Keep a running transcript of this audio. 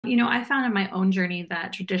I found in my own journey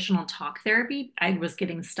that traditional talk therapy I was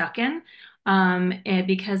getting stuck in, and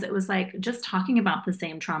because it was like just talking about the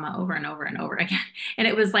same trauma over and over and over again. And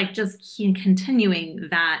it was like just continuing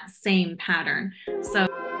that same pattern. So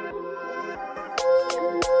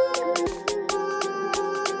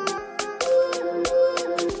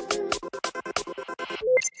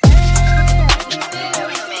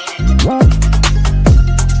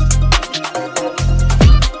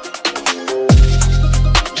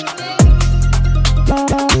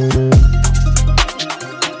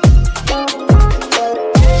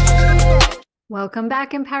welcome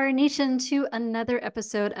back, Empower Nation, to another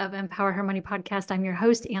episode of Empower Her Money Podcast. I'm your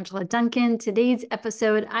host, Angela Duncan. Today's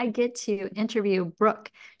episode, I get to interview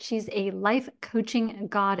Brooke. She's a life coaching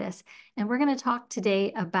goddess, and we're going to talk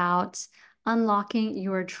today about unlocking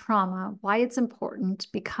your trauma, why it's important,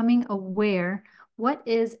 becoming aware, what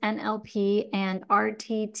is NLP and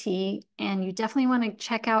RTT, and you definitely want to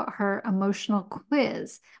check out her emotional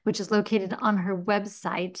quiz, which is located on her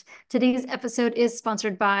website. Today's episode is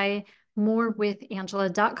sponsored by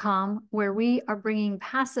morewithangela.com, where we are bringing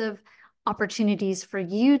passive opportunities for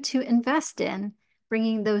you to invest in,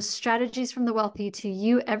 bringing those strategies from the wealthy to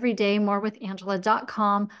you every day.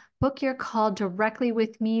 Morewithangela.com. Book your call directly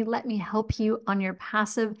with me. Let me help you on your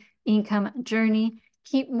passive income journey.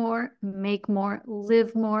 Keep more, make more,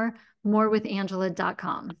 live more.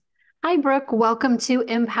 Morewithangela.com. Hi, Brooke. Welcome to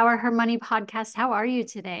Empower Her Money Podcast. How are you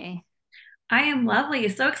today? I am lovely.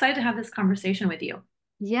 So excited to have this conversation with you.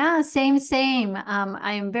 Yeah, same.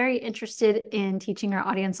 I am very interested in teaching our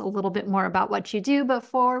audience a little bit more about what you do.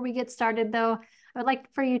 Before we get started, though, I would like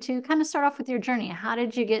for you to kind of start off with your journey. How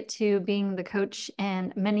did you get to being the coach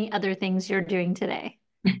and many other things you're doing today?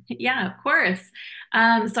 Yeah, of course.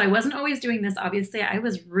 So I wasn't always doing this. Obviously, I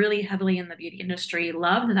was really heavily in the beauty industry.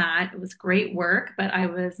 Loved that. It was great work, but I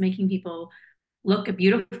was making people look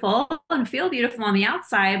beautiful and feel beautiful on the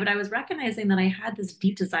outside. But I was recognizing that I had this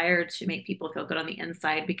deep desire to make people feel good on the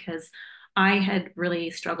inside because I had really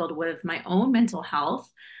struggled with my own mental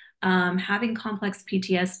health, having complex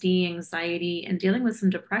PTSD, anxiety, and dealing with some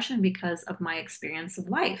depression because of my experience of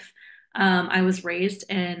life. I was raised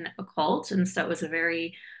in a cult, and so it was a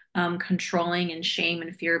very controlling and shame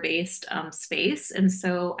and fear-based space. And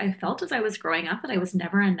so I felt as I was growing up that I was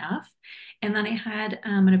never enough. And then I had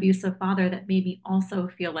an abusive father that made me also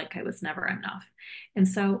feel like I was never enough. And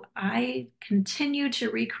so I continued to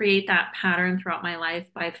recreate that pattern throughout my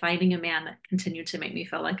life by finding a man that continued to make me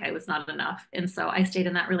feel like I was not enough. And so I stayed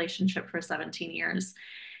in that relationship for 17 years.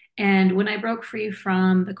 And when I broke free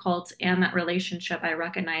from the cult and that relationship, I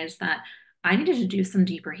recognized that I needed to do some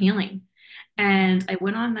deeper healing. And I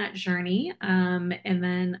went on that journey. And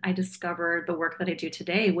then I discovered the work that I do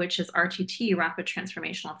today, which is RTT, Rapid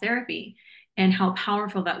Transformational Therapy, and how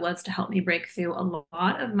powerful that was to help me break through a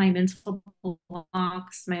lot of my mental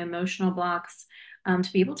blocks, my emotional blocks,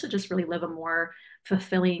 to be able to just really live a more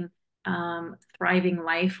fulfilling, thriving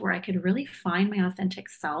life where I could really find my authentic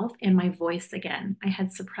self and my voice again. I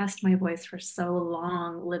had suppressed my voice for so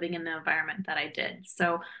long living in the environment that I did.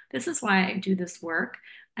 So this is why I do this work,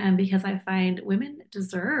 because I find women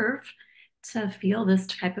deserve to feel this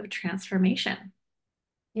type of transformation.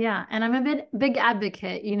 Yeah, and I'm a big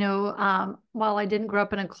advocate. While I didn't grow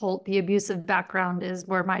up in a cult, the abusive background is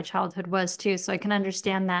where my childhood was too. So I can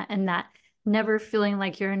understand that, and that never feeling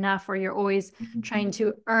like you're enough or you're always trying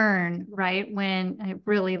to earn, right? When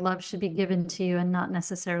really love should be given to you and not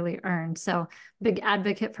necessarily earned. So big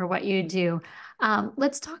advocate for what you do.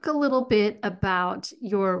 Let's talk a little bit about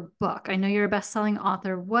your book. I know you're a best-selling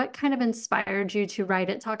author. What kind of inspired you to write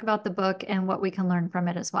it? Talk about the book and what we can learn from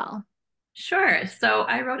it as well. Sure. So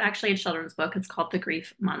I wrote actually a children's book. It's called The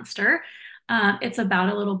Grief Monster. It's about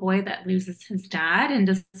a little boy that loses his dad and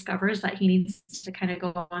discovers that he needs to kind of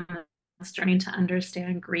go on this journey to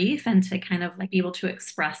understand grief and to kind of like be able to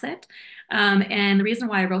express it. And the reason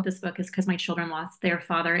why I wrote this book is because my children lost their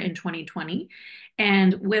father in 2020.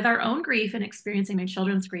 And with our own grief and experiencing my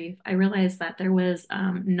children's grief, I realized that there was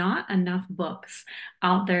not enough books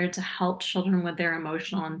out there to help children with their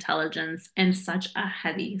emotional intelligence in such a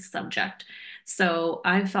heavy subject. So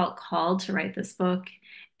I felt called to write this book.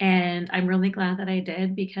 And I'm really glad that I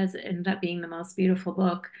did because it ended up being the most beautiful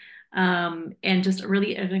book, and just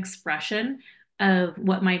really an expression of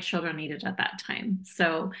what my children needed at that time.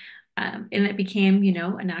 So, and it became,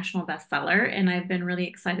 a national bestseller. And I've been really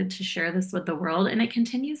excited to share this with the world. And it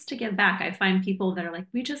continues to give back. I find people that are like,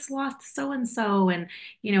 we just lost so and so. And,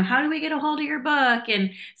 how do we get a hold of your book?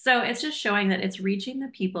 And so it's just showing that it's reaching the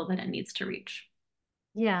people that it needs to reach.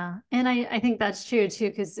 Yeah. And I think that's true too,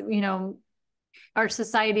 because, our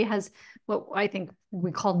society has what I think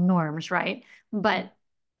we call norms, right? But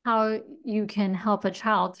how you can help a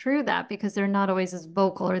child through that because they're not always as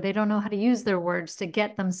vocal or they don't know how to use their words to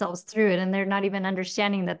get themselves through it. And they're not even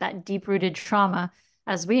understanding that that deep-rooted trauma,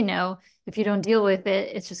 as we know, if you don't deal with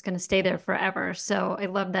it, it's just going to stay there forever. So I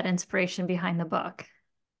love that inspiration behind the book.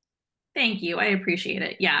 Thank you. I appreciate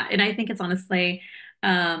it. Yeah. And I think it's honestly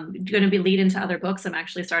going to be lead into other books. I'm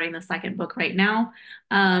actually starting the second book right now.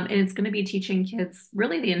 And it's going to be teaching kids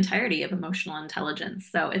really the entirety of emotional intelligence.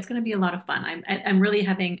 So it's going to be a lot of fun. I'm really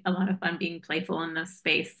having a lot of fun being playful in this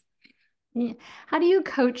space. Yeah. How do you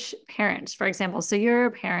coach parents, for example? So you're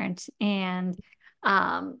a parent and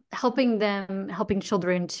helping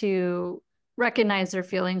children to recognize their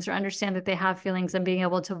feelings or understand that they have feelings and being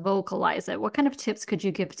able to vocalize it. What kind of tips could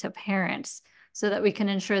you give to parents so that we can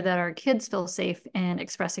ensure that our kids feel safe in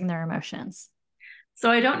expressing their emotions?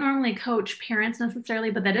 So I don't normally coach parents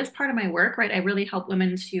necessarily, but that is part of my work, right? I really help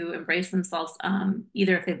women to embrace themselves,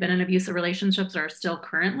 either if they've been in abusive relationships or still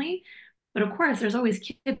currently. But of course, there's always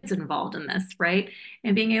kids involved in this, right?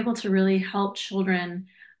 And being able to really help children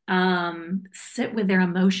sit with their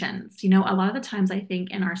emotions. You know, a lot of the times I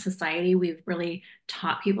think in our society, we've really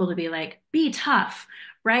taught people to be like, be tough,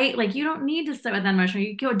 right? Like you don't need to sit with that emotion.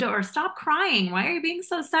 You go, or stop crying. Why are you being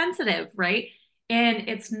so sensitive, right? And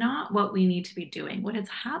it's not what we need to be doing. What's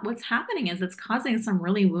happening is it's causing some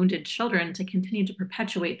really wounded children to continue to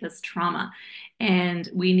perpetuate this trauma. And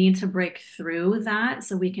we need to break through that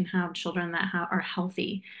so we can have children that are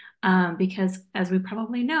healthy. Because as we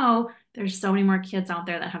probably know, there's so many more kids out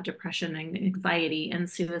there that have depression and anxiety, and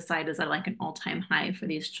suicide is at like an all-time high for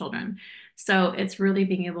these children. So it's really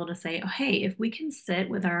being able to say, oh, hey, if we can sit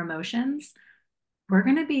with our emotions, we're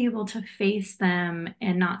going to be able to face them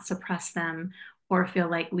and not suppress them or feel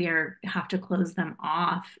like have to close them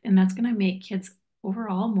off. And that's going to make kids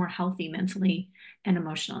overall more healthy mentally and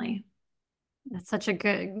emotionally. That's such a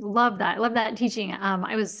good, love that. I love that teaching.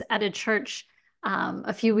 I was at a church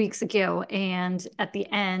a few weeks ago, and at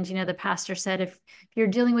the end, the pastor said, if you're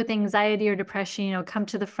dealing with anxiety or depression, come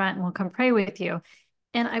to the front and we'll come pray with you.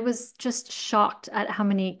 And I was just shocked at how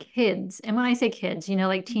many kids, and when I say kids,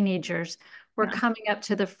 like teenagers, were Yeah. coming up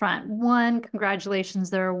to the front. One, congratulations,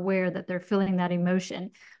 they're aware that they're feeling that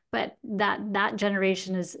emotion, but that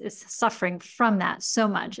generation is suffering from that so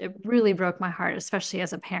much. It really broke my heart, especially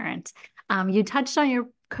as a parent. You touched on your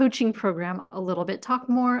coaching program a little bit. Talk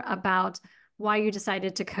more about why you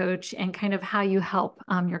decided to coach and kind of how you help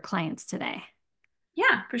your clients today.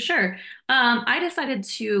 Yeah, for sure. I decided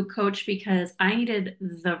to coach because I needed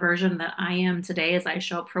the version that I am today as I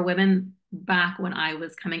show up for women back when I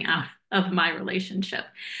was coming out of my relationship.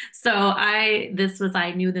 So I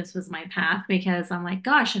knew this was my path because I'm like,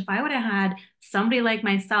 gosh, if I would have had somebody like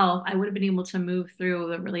myself, I would have been able to move through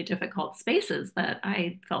the really difficult spaces that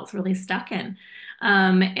I felt really stuck in.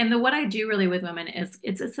 What I do really with women is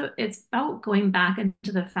it's about going back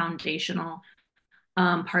into the foundational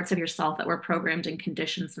parts of yourself that were programmed and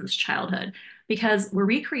conditioned since childhood because we're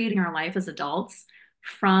recreating our life as adults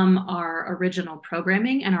from our original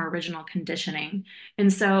programming and our original conditioning.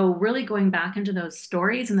 And so, really going back into those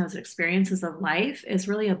stories and those experiences of life is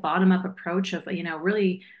really a bottom up approach of,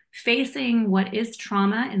 really facing what is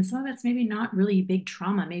trauma. And some of it's maybe not really big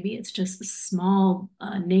trauma. Maybe it's just small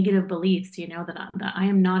negative beliefs, that I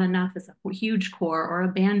am not enough is a huge core, or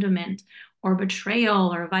abandonment, or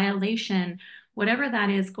betrayal, or violation, whatever that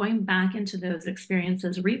is, going back into those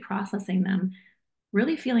experiences, reprocessing them,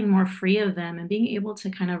 really feeling more free of them, and being able to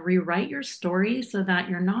kind of rewrite your story so that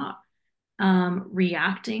you're not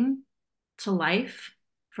reacting to life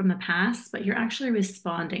from the past, but you're actually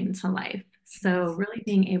responding to life. So, Yes. really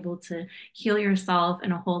being able to heal yourself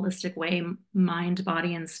in a holistic way, mind,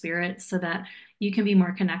 body, and spirit, so that you can be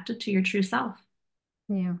more connected to your true self.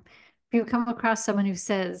 Yeah. If you come across someone who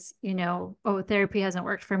says, oh, therapy hasn't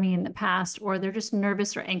worked for me in the past, or they're just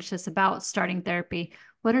nervous or anxious about starting therapy,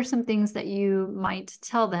 what are some things that you might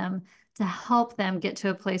tell them to help them get to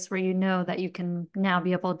a place where you know that you can now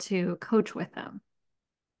be able to coach with them?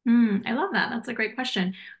 I love that. That's a great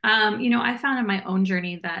question. I found in my own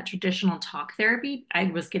journey that traditional talk therapy I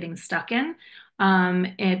was getting stuck in,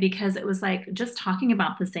 because it was like just talking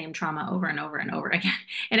about the same trauma over and over and over again.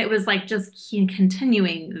 And it was like just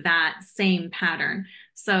continuing that same pattern.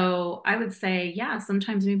 So I would say, yeah,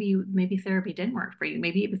 sometimes maybe therapy didn't work for you.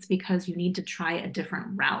 Maybe it's because you need to try a different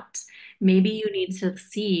route. Maybe you need to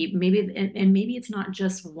see, and maybe it's not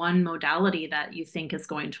just one modality that you think is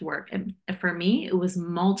going to work. And for me, it was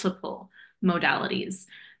multiple modalities.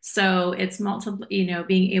 So it's multiple,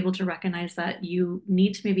 being able to recognize that you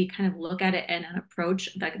need to maybe kind of look at it in an approach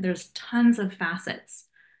that there's tons of facets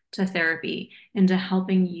to therapy and to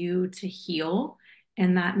helping you to heal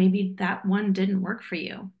and that maybe that one didn't work for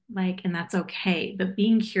you. Like, and that's okay. But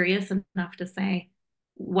being curious enough to say,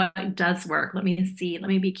 what does work? Let me see. Let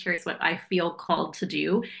me be curious what I feel called to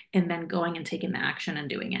do, and then going and taking the action and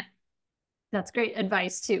doing it. That's great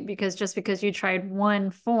advice too, because just because you tried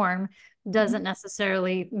one form doesn't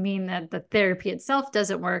necessarily mean that the therapy itself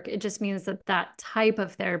doesn't work. It just means that that type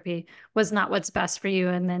of therapy was not what's best for you.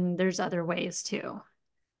 And then there's other ways too.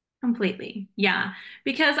 Completely. Yeah.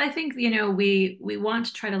 Because I think, we want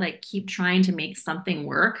to try to like keep trying to make something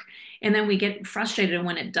work, and then we get frustrated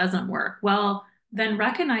when it doesn't work. Well, then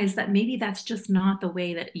recognize that maybe that's just not the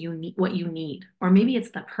way that you need what you need. Or maybe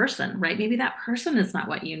it's the person, right? Maybe that person is not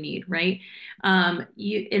what you need, right? And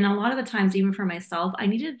a lot of the times, even for myself, I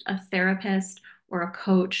needed a therapist or a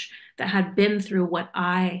coach that had been through what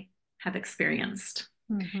I have experienced,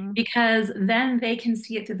 Mm-hmm. because then they can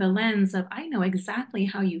see it through the lens of, I know exactly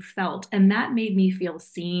how you felt. And that made me feel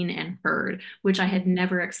seen and heard, which I had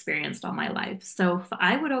never experienced all my life. So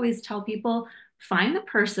I would always tell people, find the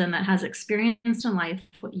person that has experienced in life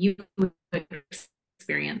what you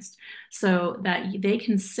experienced, so that they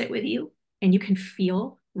can sit with you and you can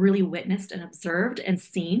feel really witnessed and observed and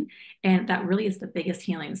seen. And that really is the biggest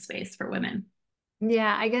healing space for women.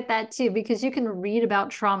 Yeah, I get that too, because you can read about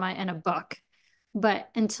trauma in a book, but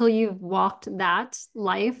until you've walked that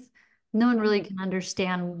life, no one really can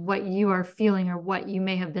understand what you are feeling or what you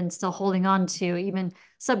may have been still holding on to, even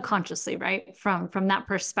subconsciously, right? From that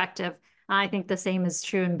perspective. I think the same is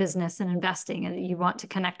true in business and investing. And you want to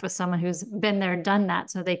connect with someone who's been there, done that,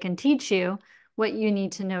 so they can teach you what you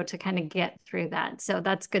need to know to kind of get through that. So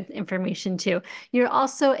that's good information too. You're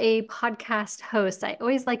also a podcast host. I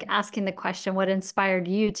always like asking the question, what inspired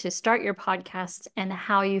you to start your podcast and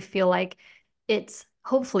how you feel like it's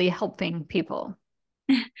hopefully helping people?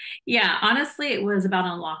 Yeah, honestly, it was about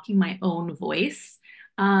unlocking my own voice,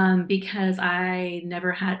 because I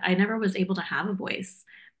never was able to have a voice.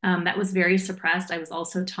 That was very suppressed. I was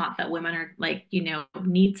also taught that women are like,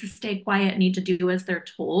 need to stay quiet, need to do as they're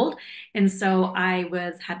told. And so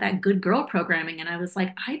had that good girl programming, and I was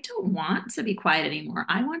like, I don't want to be quiet anymore.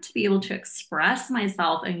 I want to be able to express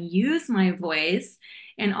myself and use my voice,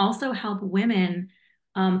 and also help women,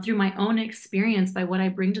 through my own experience by what I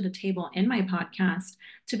bring to the table in my podcast,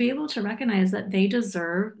 to be able to recognize that they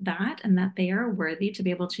deserve that and that they are worthy to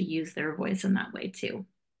be able to use their voice in that way too.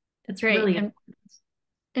 It's Great. really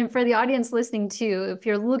And for the audience listening too, if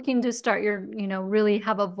you're looking to start your, really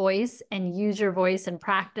have a voice and use your voice and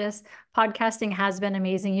practice, podcasting has been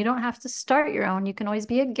amazing. You don't have to start your own. You can always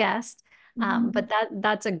be a guest. But important.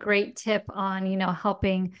 that's a great tip on,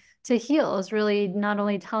 helping to heal, is really not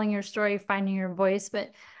only telling your story, finding your voice,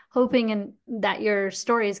 but hoping that your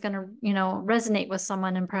story is going to, resonate with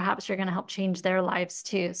someone, and perhaps you're going to help change their lives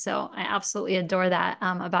too. So I absolutely adore that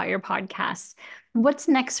about your podcast. What's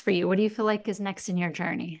next for you? What do you feel like is next in your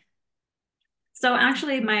journey? So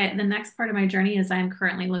actually, the next part of my journey is I'm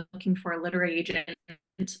currently looking for a literary agent.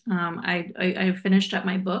 I finished up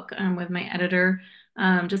my book, with my editor,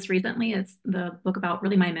 just recently. It's the book about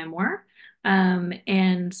really my memoir,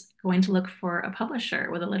 and going to look for a publisher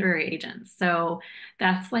with a literary agent. So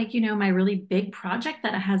that's like, my really big project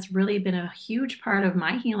that has really been a huge part of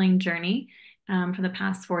my healing journey. For the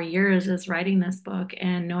past 4 years, is writing this book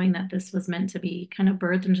and knowing that this was meant to be kind of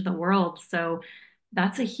birthed into the world. So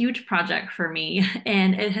that's a huge project for me.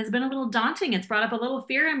 And it has been a little daunting. It's brought up a little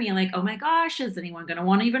fear in me, like, oh my gosh, is anyone going to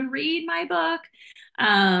want to even read my book?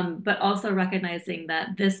 But also recognizing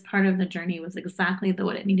that this part of the journey was exactly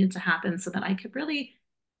what it needed to happen, so that I could really,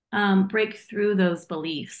 break through those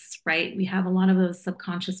beliefs, right? We have a lot of those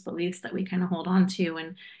subconscious beliefs that we kind of hold on to,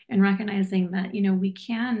 and recognizing that, we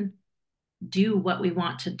can do what we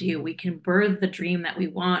want to do. We can birth the dream that we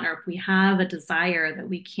want, or if we have a desire, that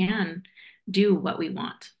we can do what we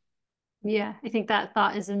want. Yeah, I think that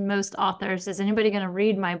thought is in most authors. Is anybody going to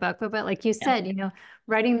read my book? But like you Yes, said,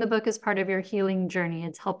 writing the book is part of your healing journey.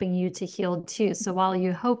 It's helping you to heal too. So while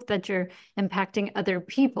you hope that you're impacting other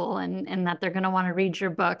people, and that they're going to want to read your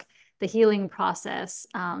book, the healing process,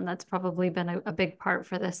 that's probably been a big part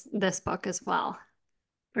for this book as well.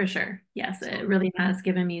 for sure. Yes, it So really has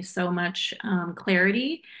given me so much,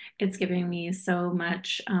 clarity. It's giving me so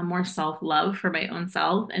much, more self-love for my own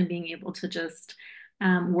self, and being able to just,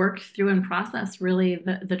 work through and process really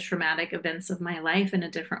the traumatic events of my life in a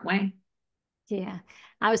different way. yeah,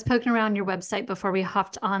 I was poking around your website before we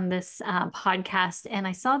hopped on this podcast, and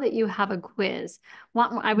I saw that you have a quiz.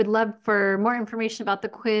 I would love for more information about the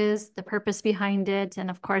quiz, the purpose behind it, and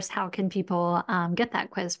of course, how can people get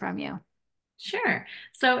that quiz from you? Sure.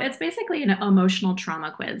 So it's basically an emotional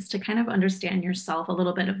trauma quiz to kind of understand yourself a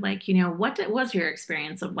little bit of like, you know, was your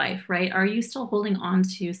experience of life, right? Are you still holding on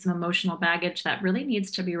to some emotional baggage that really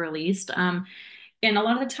needs to be released? And a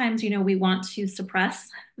lot of the times, you know, we want to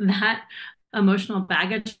suppress that emotional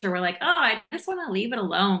baggage, or we're like, oh, I just want to leave it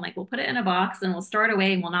alone. Like we'll put it in a box and we'll store it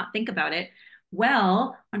away and we'll not think about it.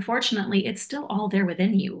 Well, unfortunately, it's still all there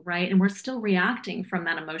within you, right? And we're still reacting from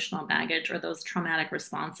that emotional baggage or those traumatic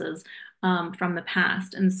responses from the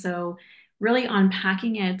past. And so, really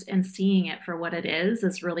unpacking it and seeing it for what it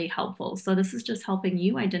is really helpful. So, this is just helping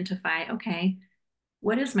you identify, okay,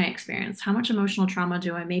 what is my experience? How much emotional trauma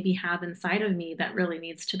do I maybe have inside of me that really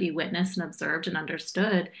needs to be witnessed and observed and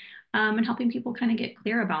understood? And helping people kind of get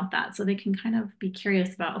clear about that so they can kind of be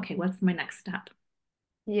curious about, okay, what's my next step?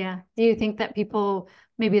 Yeah. Do you think that people,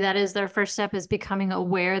 maybe that is their first step, is becoming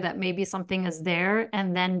aware that maybe something is there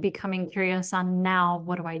and then becoming curious on now,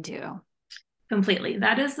 what do I do? Completely.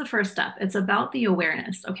 That is the first step. It's about the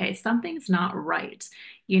awareness. Okay, something's not right.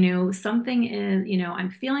 You know, something is, you know,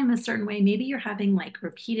 I'm feeling this certain way. Maybe you're having like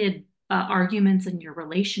repeated arguments in your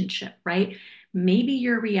relationship, right? Maybe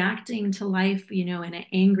you're reacting to life, you know, in an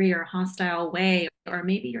angry or hostile way, or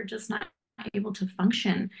maybe you're just not able to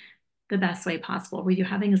function the best way possible. Were you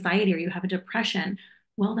have anxiety or you have a depression?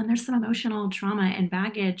 Well, then there's some emotional trauma and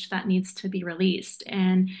baggage that needs to be released.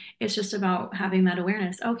 And it's just about having that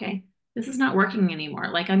awareness. Okay, this is not working anymore.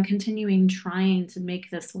 Like I'm continuing trying to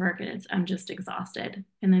make this work and I'm just exhausted.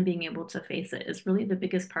 And then being able to face it is really the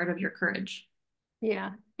biggest part of your courage.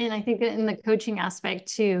 Yeah. And I think that in the coaching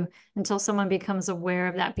aspect too, until someone becomes aware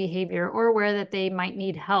of that behavior or aware that they might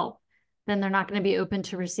need help, then they're not going to be open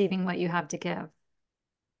to receiving what you have to give.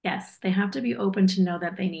 Yes, they have to be open to know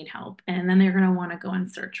that they need help. And then they're going to want to go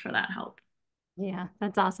and search for that help. Yeah,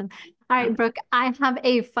 that's awesome. All right, Yeah. Brooke, I have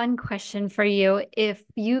a fun question for you. If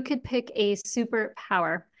you could pick a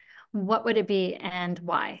superpower, what would it be and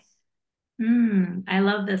why? I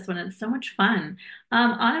love this one. It's so much fun.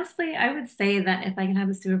 Honestly, I would say that if I can have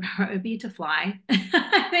a superpower, it would be to fly.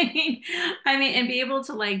 And be able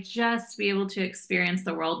to like just be able to experience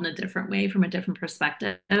the world in a different way from a different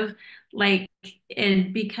perspective. Like,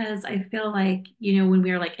 and because I feel like, you know, when we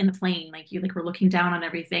are like in the plane, like you like we're looking down on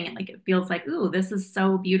everything and like it feels like, ooh, this is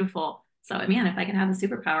so beautiful. So man, if I can have a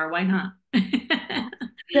superpower, why not?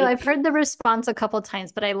 So I've heard the response a couple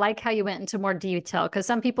times, but I like how you went into more detail because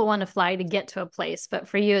some people want to fly to get to a place, but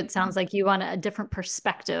for you, it sounds like you want a different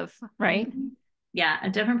perspective, right? Mhm. Yeah, a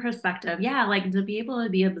different perspective. Yeah, like to be able to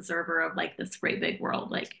be an observer of like this great big world.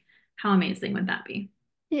 Like, how amazing would that be?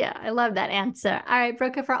 Yeah, I love that answer. All right,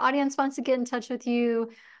 Brooke, if our audience wants to get in touch with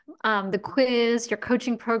you, the quiz, your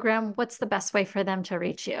coaching program, what's the best way for them to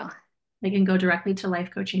reach you? They can go directly to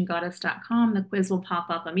lifecoachinggoddess.com. The quiz will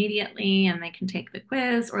pop up immediately and they can take the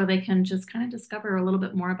quiz, or they can just kind of discover a little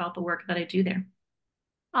bit more about the work that I do there.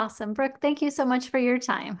 Awesome. Brooke, thank you so much for your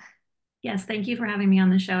time. Yes, thank you for having me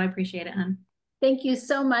on the show. I appreciate it, hon. Thank you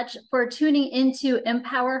so much for tuning into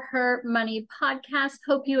Empower Her Money podcast.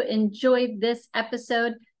 Hope you enjoyed this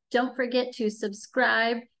episode. Don't forget to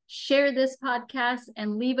subscribe, share this podcast,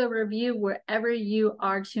 and leave a review wherever you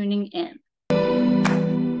are tuning in.